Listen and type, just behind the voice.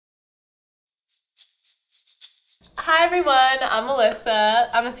Hi everyone, I'm Alyssa.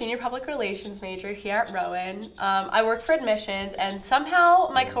 I'm a senior public relations major here at Rowan. I work for admissions and somehow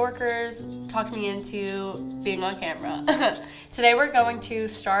my coworkers talked me into being on camera. Today we're going to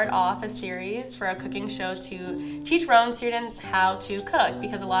start off a series for a cooking show to teach Rowan students how to cook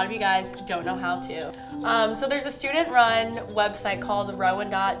because a lot of you guys don't know how to. So there's a student-run website called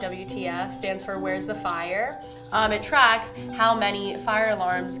Rowan.WTF, stands for Where's the Fire? It tracks how many fire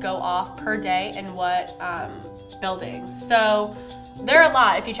alarms go off per day in what buildings. So there are a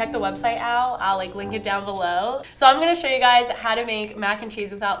lot. If you check the website out, I'll link it down below. So I'm gonna show you guys how to make mac and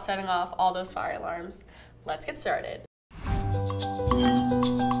cheese without setting off all those fire alarms. Let's get started.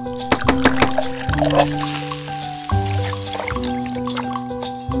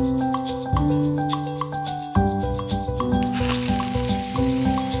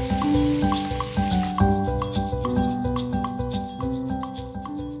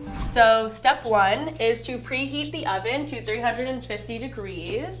 So step one is to preheat the oven to 350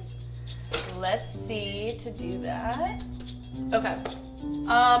 degrees. Let's see to do that. Okay.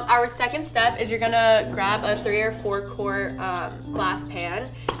 Our second step is you're gonna grab a 3 or 4 quart glass pan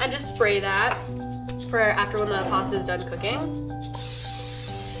and just spray that for after when the pasta is done cooking.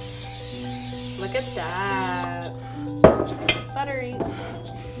 Look at that. Buttery.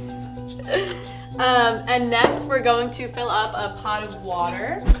 And next we're going to fill up a pot of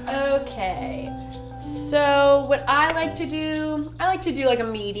water. Okay, so what I like to do like a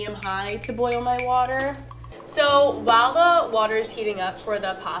medium-high to boil my water. So while the water is heating up for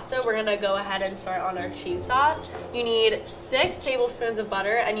the pasta, we're gonna go ahead and start on our cheese sauce. You need 6 tablespoons of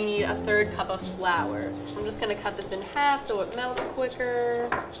butter and you need a 1/3 cup of flour. I'm just gonna cut this in half so it melts quicker.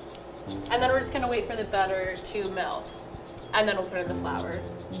 And then we're just gonna wait for the butter to melt. And then we'll put in the flour.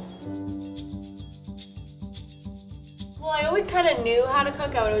 Well, I always kind of knew how to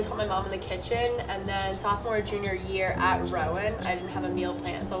cook. I would always help my mom in the kitchen, and then sophomore, junior year at Rowan, I didn't have a meal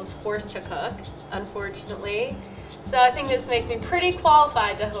plan, so I was forced to cook, unfortunately. So I think this makes me pretty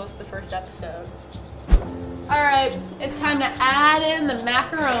qualified to host the first episode. All right, it's time to add in the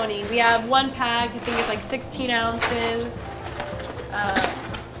macaroni. We have 1 pack, I think it's like 16 ounces. And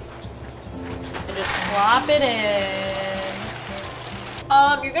just plop it in.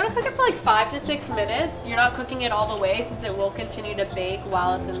 You're gonna cook it for like 5 to 6 minutes. You're not cooking it all the way since it will continue to bake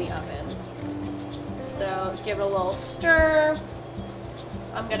while it's in the oven. So give it a little stir.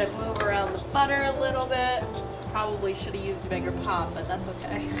 I'm gonna move around the butter a little bit. Probably should have used a bigger pot, but that's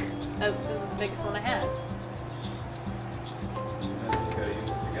okay. This is the biggest one I had.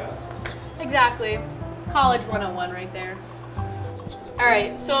 Exactly. College 101 right there. All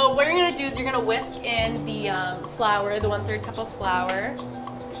right, so what you're gonna do is you're gonna whisk in the flour, the 1/3 cup of flour.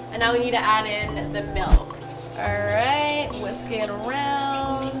 And now we need to add in the milk. All right, whisk it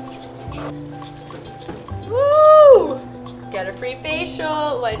around. Woo! Get a free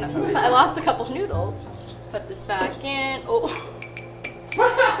facial. Wait, no, I lost a couple noodles. Put this back in. Oh.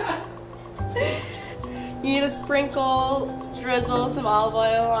 You need to sprinkle, drizzle some olive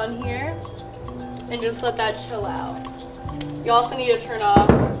oil on here, and just let that chill out. You also need to turn off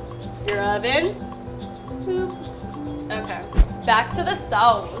your oven. Boop. Okay, back to the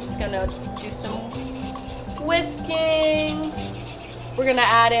sauce. Gonna do some whisking. We're gonna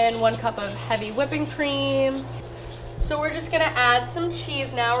add in 1 cup of heavy whipping cream. So we're just gonna add some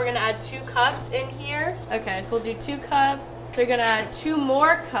cheese now. We're gonna add 2 cups in here. Okay, so we'll do 2 cups. So you're gonna add 2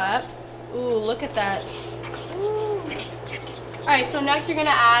 more cups. Ooh, look at that. Ooh. All right, so next you're gonna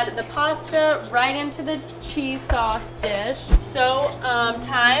add the pasta right into the cheese sauce dish. So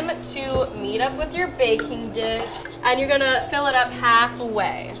time to meet up with your baking dish, and you're gonna fill it up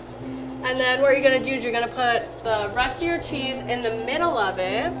halfway. And then what you're gonna do is you're gonna put the rest of your cheese in the middle of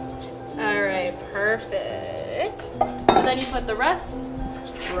it. All right, perfect. And then you put the rest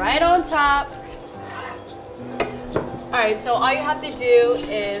right on top. All right, so all you have to do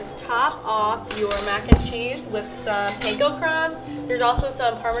is top off your mac and cheese with some panko crumbs. There's also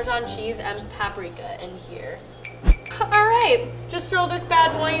some Parmesan cheese and paprika in here. All right, just throw this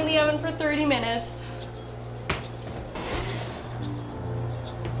bad boy in the oven for 30 minutes.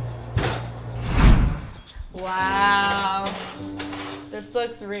 Wow, this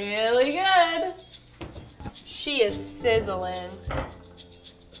looks really good. She is sizzling.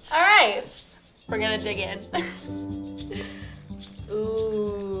 All right, we're gonna dig in.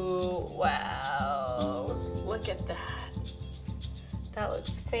 Ooh, wow. Look at that. That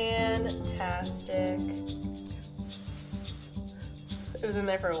looks fantastic. It was in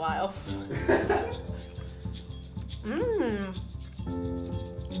there for a while. Mmm.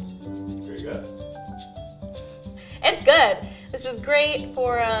 Very good. It's good. This is great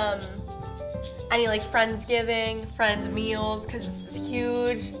for any like Friendsgiving, friend meals, because this is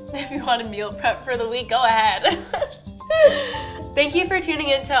huge. If you want to meal prep for the week, go ahead. Thank you for tuning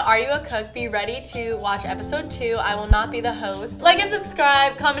in to Are You a Cook? Be ready to watch episode 2. I will not be the host. Like and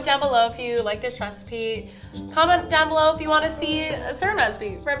subscribe. Comment down below if you like this recipe. Comment down below if you want to see a certain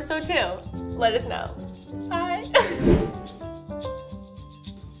recipe for episode 2. Let us know.